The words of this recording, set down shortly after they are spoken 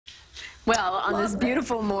Well, on this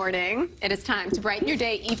beautiful morning, it is time to brighten your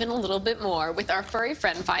day even a little bit more with our furry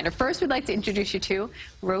friend finder. First, we'd like to introduce you to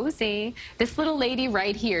Rosie. This little lady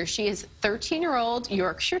right here, she is a 13-year-old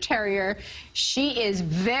Yorkshire Terrier. She is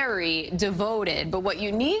very devoted, but what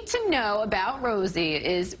you need to know about Rosie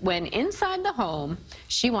is when inside the home,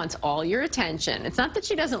 she wants all your attention. It's not that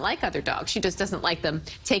she doesn't like other dogs, she just doesn't like them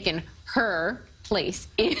taking her place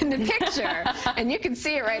in the picture. And you can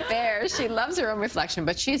see it right there. She loves her own reflection,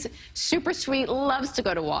 but she's super sweet, loves to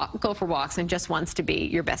go for walks, and just wants to be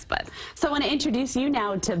your best bud. So I want to introduce you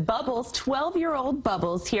now to Bubbles, 12-year-old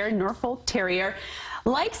Bubbles here, Norfolk Terrier.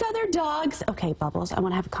 Likes other dogs. Okay, Bubbles, I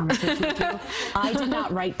want to have a conversation with you. I did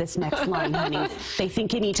not write this next line, honey. They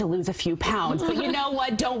think you need to lose a few pounds, but you know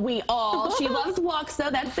what? Don't we all? She loves walks, though.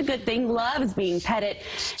 That's the good thing. Loves being petted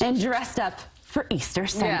and dressed up for Easter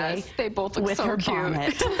Sunday. Yes, they both look with so her cute.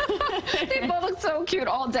 Bonnet. They both look so cute,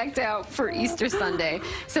 all decked out for Easter Sunday.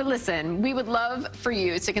 So listen, we would love for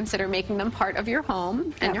you to consider making them part of your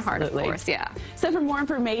home and your heart, of course. Yeah. So for more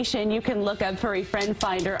information, you can look up Furry Friend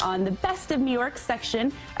Finder on the Best of New York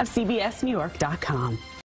section of CBSNewYork.com.